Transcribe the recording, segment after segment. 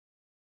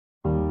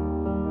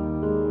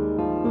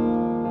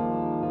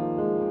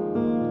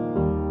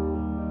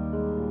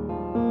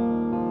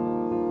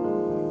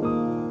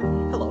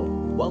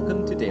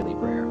Welcome to Daily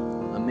Prayer,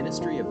 a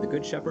ministry of the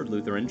Good Shepherd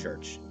Lutheran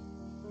Church.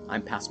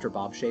 I'm Pastor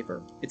Bob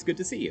Schaefer. It's good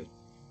to see you.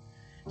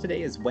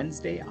 Today is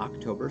Wednesday,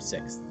 October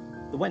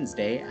 6th, the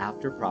Wednesday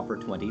after Proper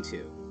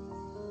 22.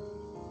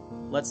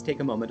 Let's take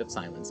a moment of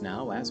silence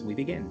now as we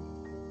begin.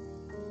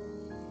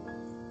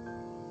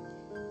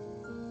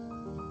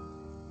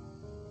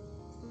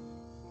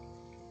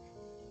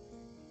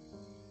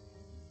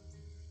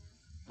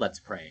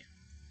 Let's pray.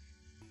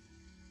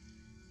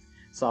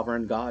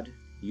 Sovereign God,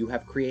 you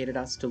have created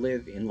us to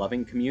live in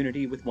loving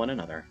community with one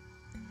another.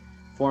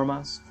 Form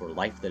us for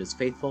life that is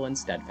faithful and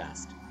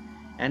steadfast,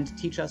 and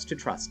teach us to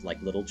trust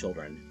like little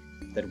children,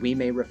 that we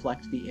may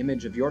reflect the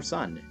image of your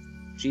Son,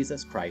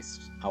 Jesus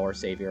Christ, our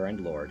Savior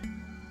and Lord.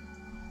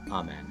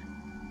 Amen.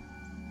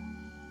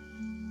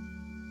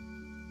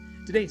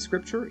 Today's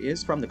scripture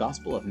is from the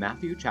Gospel of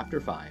Matthew chapter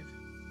 5.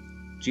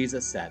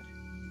 Jesus said,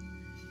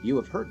 "You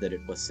have heard that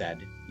it was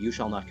said, 'You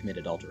shall not commit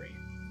adultery.'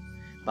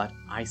 But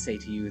I say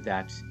to you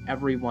that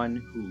everyone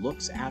who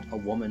looks at a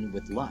woman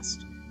with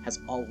lust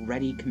has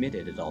already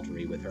committed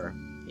adultery with her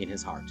in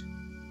his heart.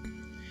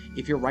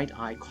 If your right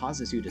eye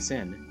causes you to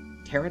sin,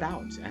 tear it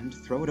out and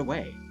throw it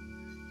away.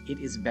 It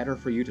is better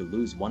for you to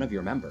lose one of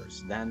your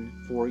members than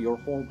for your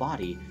whole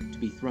body to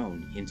be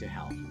thrown into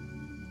hell.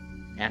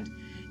 And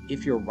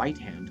if your right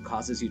hand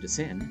causes you to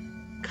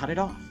sin, cut it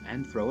off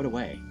and throw it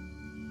away.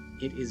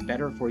 It is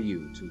better for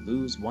you to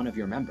lose one of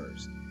your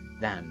members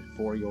than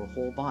for your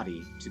whole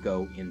body to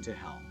go into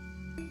hell."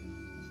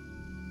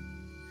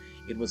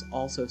 It was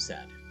also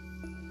said,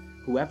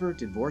 "Whoever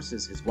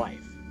divorces his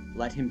wife,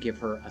 let him give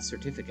her a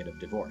certificate of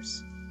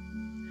divorce.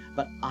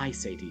 But I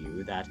say to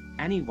you that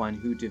anyone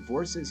who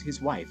divorces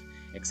his wife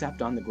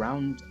except on the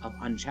ground of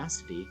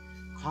unchastity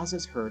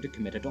causes her to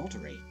commit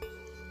adultery,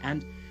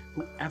 and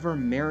whoever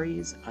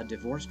marries a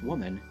divorced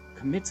woman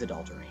commits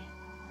adultery.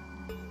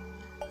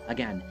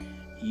 Again,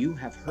 you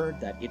have heard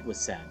that it was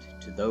said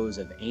to those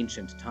of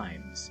ancient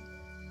times,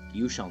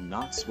 'You shall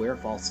not swear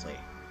falsely,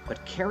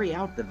 but carry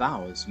out the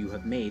vows you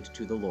have made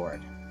to the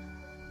Lord.'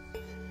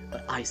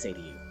 But I say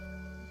to you,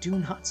 do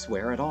not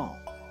swear at all,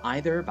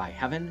 either by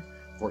heaven,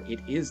 for it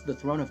is the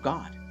throne of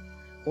God,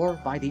 or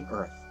by the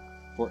earth,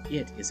 for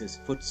it is his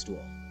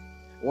footstool,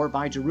 or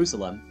by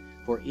Jerusalem,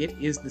 for it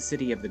is the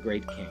city of the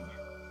great King.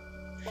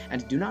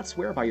 And do not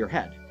swear by your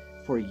head,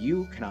 for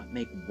you cannot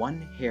make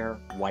one hair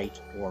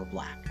white or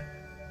black."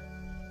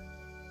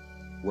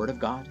 Word of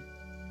God,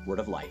 word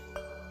of life.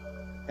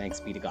 Thanks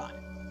be to God.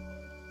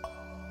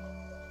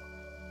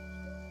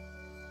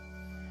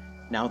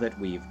 Now that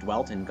we've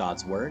dwelt in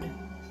God's word,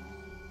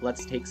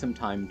 let's take some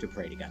time to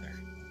pray together.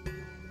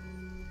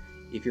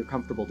 If you're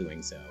comfortable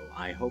doing so,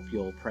 I hope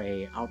you'll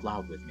pray out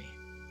loud with me.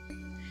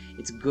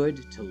 It's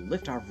good to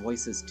lift our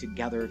voices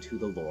together to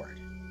the Lord.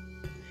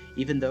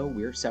 Even though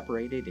we're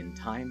separated in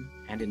time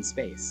and in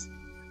space,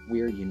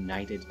 we're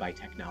united by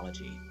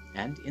technology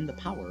and in the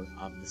power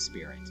of the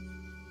Spirit.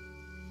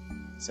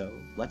 So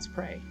let's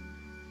pray.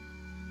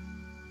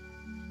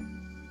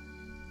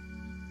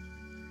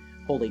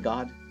 Holy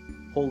God,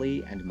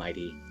 holy and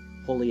mighty,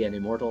 holy and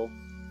immortal,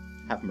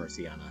 have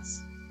mercy on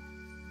us.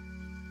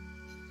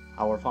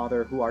 Our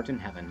Father who art in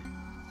heaven,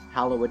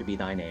 hallowed be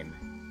thy name.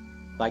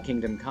 Thy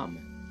kingdom come,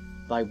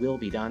 thy will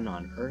be done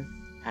on earth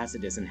as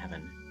it is in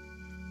heaven.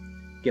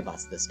 Give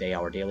us this day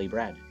our daily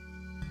bread,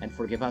 and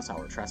forgive us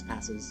our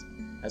trespasses,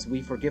 as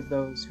we forgive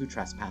those who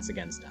trespass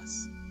against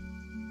us.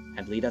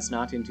 And lead us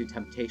not into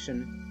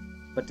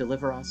temptation, but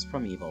deliver us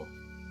from evil.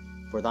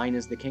 For thine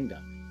is the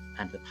kingdom,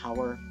 and the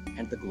power,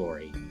 and the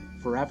glory,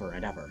 forever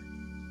and ever.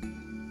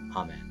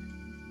 Amen.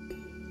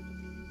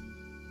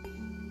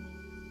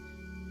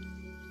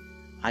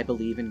 I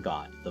believe in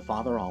God, the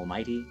Father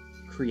Almighty,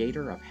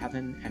 creator of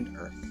heaven and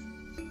earth.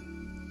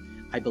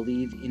 I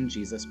believe in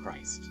Jesus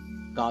Christ,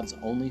 God's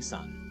only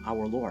Son,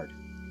 our Lord,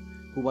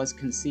 who was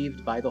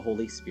conceived by the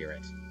Holy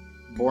Spirit,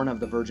 born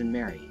of the Virgin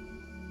Mary,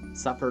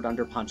 suffered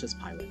under Pontius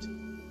Pilate,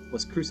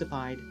 was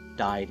crucified,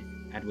 died,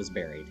 and was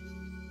buried.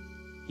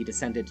 He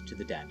descended to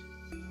the dead.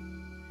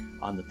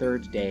 On the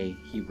third day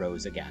he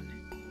rose again.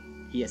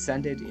 He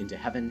ascended into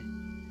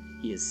heaven.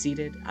 He is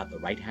seated at the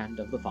right hand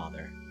of the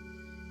Father,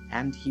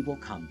 and he will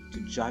come to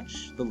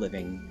judge the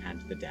living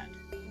and the dead.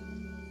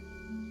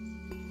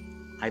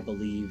 I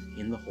believe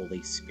in the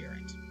Holy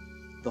Spirit,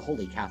 the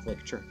Holy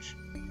Catholic Church,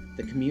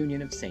 the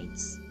communion of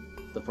saints,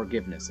 the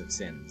forgiveness of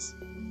sins,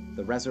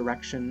 the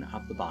resurrection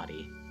of the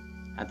body,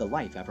 and the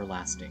life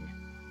everlasting.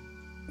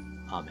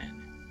 Amen.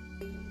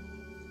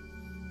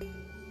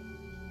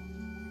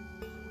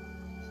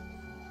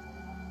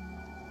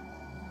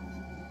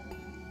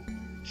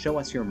 Show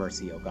us your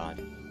mercy, O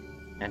God,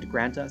 and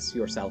grant us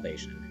your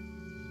salvation.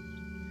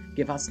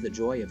 Give us the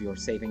joy of your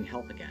saving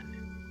help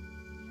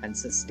again, and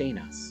sustain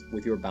us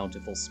with your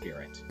bountiful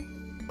Spirit.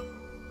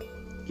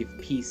 Give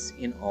peace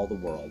in all the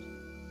world,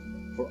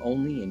 for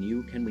only in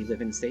you can we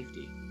live in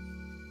safety.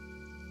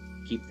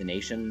 Keep the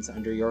nations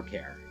under your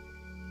care,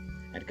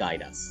 and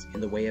guide us in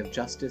the way of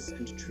justice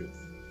and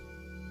truth.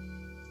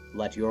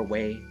 Let your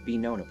way be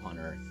known upon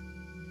earth,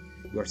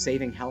 your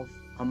saving health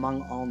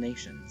among all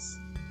nations.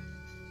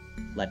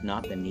 Let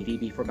not the needy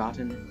be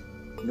forgotten,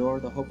 nor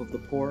the hope of the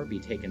poor be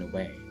taken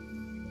away.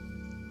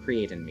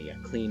 Create in me a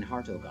clean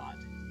heart, O God,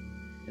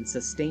 and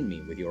sustain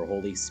me with your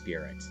Holy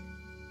Spirit.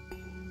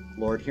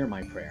 Lord, hear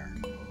my prayer,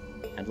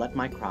 and let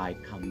my cry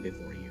come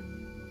before you.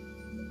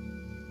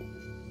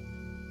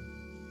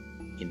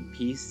 In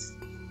peace,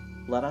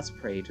 let us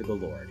pray to the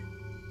Lord.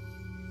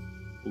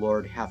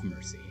 Lord, have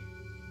mercy.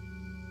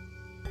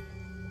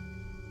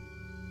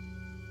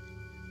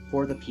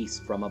 For the peace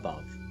from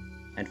above,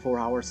 and for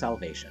our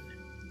salvation,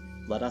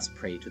 let us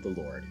pray to the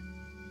Lord.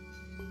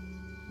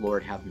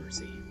 Lord, have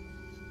mercy.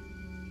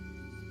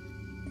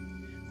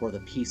 For the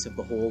peace of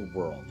the whole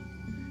world,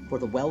 for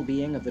the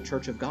well-being of the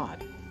Church of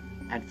God,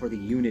 and for the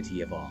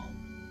unity of all,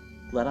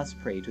 let us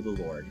pray to the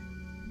Lord.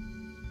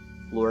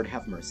 Lord,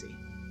 have mercy.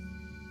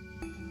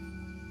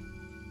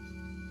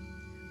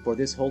 For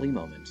this holy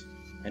moment,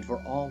 and for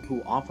all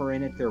who offer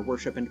in it their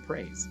worship and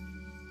praise,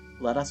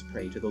 let us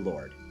pray to the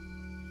Lord.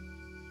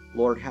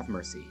 Lord, have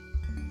mercy.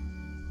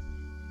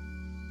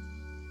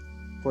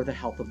 For the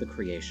health of the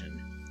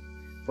creation,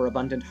 for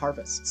abundant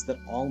harvests that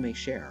all may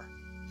share,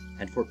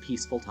 and for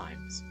peaceful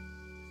times,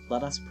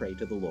 let us pray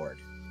to the Lord.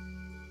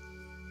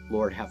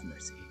 Lord, have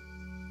mercy.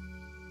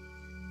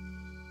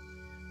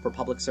 For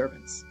public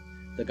servants,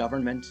 the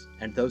government,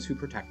 and those who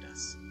protect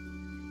us,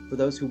 for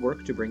those who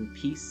work to bring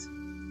peace,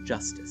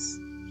 justice,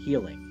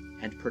 healing,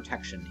 and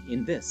protection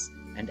in this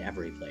and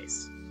every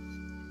place,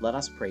 let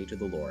us pray to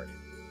the Lord.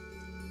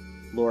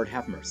 Lord,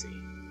 have mercy.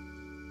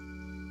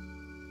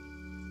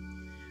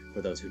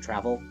 For those who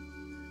travel,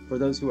 for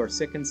those who are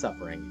sick and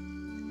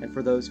suffering, and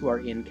for those who are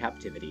in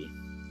captivity,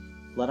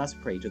 let us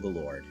pray to the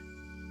Lord.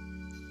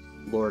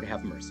 Lord,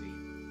 have mercy.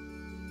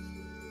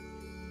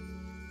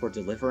 For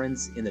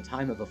deliverance in the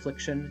time of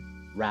affliction,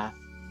 wrath,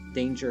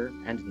 danger,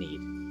 and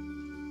need,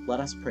 let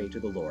us pray to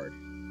the Lord.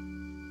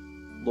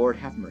 Lord,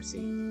 have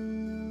mercy.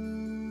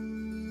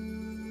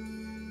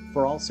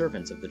 For all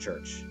servants of the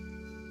Church,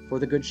 for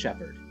the Good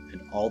Shepherd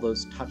and all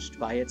those touched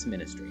by its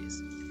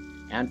ministries,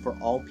 and for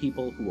all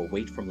people who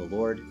await from the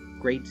Lord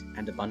great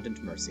and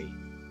abundant mercy,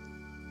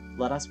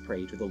 let us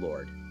pray to the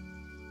Lord.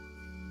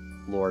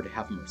 Lord,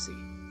 have mercy.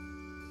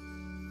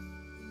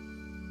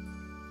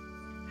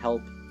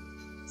 Help,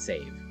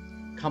 save,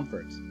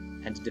 comfort,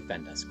 and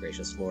defend us,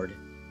 gracious Lord.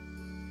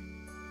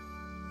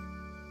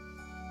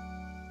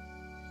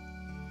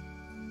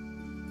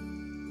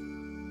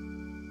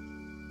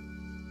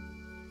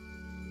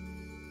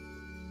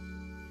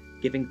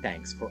 Giving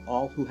thanks for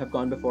all who have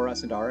gone before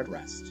us and are at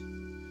rest,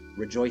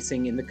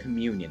 rejoicing in the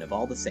communion of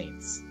all the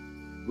saints,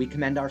 we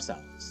commend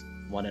ourselves,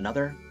 one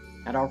another,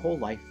 and our whole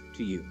life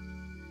to you,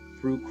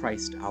 through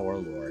Christ our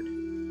Lord.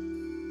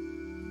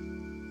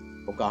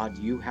 O God,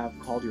 you have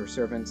called your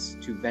servants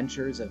to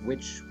ventures of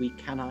which we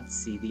cannot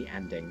see the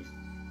ending,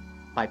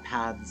 by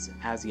paths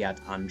as yet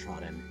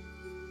untrodden,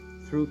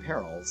 through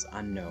perils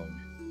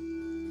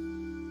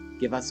unknown.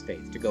 Give us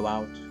faith to go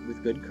out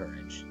with good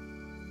courage,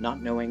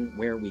 not knowing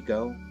where we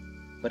go,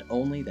 but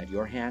only that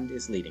your hand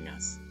is leading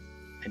us,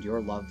 and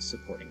your love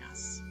supporting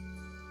us.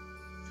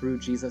 Through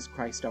Jesus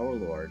Christ our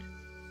Lord.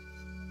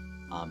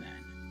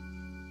 Amen.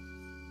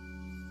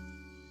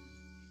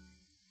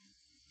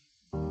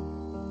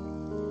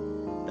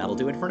 That'll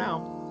do it for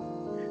now.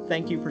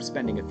 Thank you for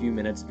spending a few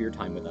minutes of your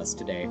time with us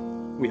today.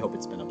 We hope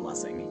it's been a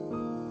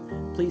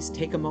blessing. Please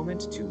take a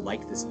moment to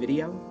like this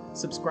video,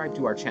 subscribe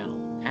to our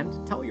channel,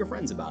 and tell your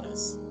friends about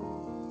us.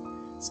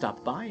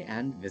 Stop by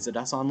and visit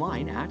us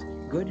online at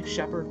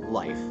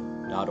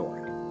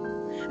goodshepherdlife.org.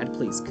 And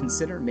please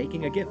consider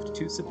making a gift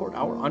to support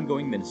our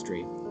ongoing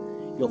ministry.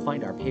 You'll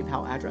find our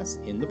PayPal address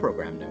in the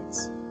program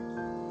notes.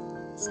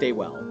 Stay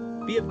well,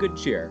 be of good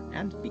cheer,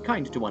 and be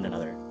kind to one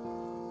another.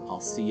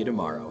 I'll see you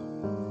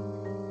tomorrow.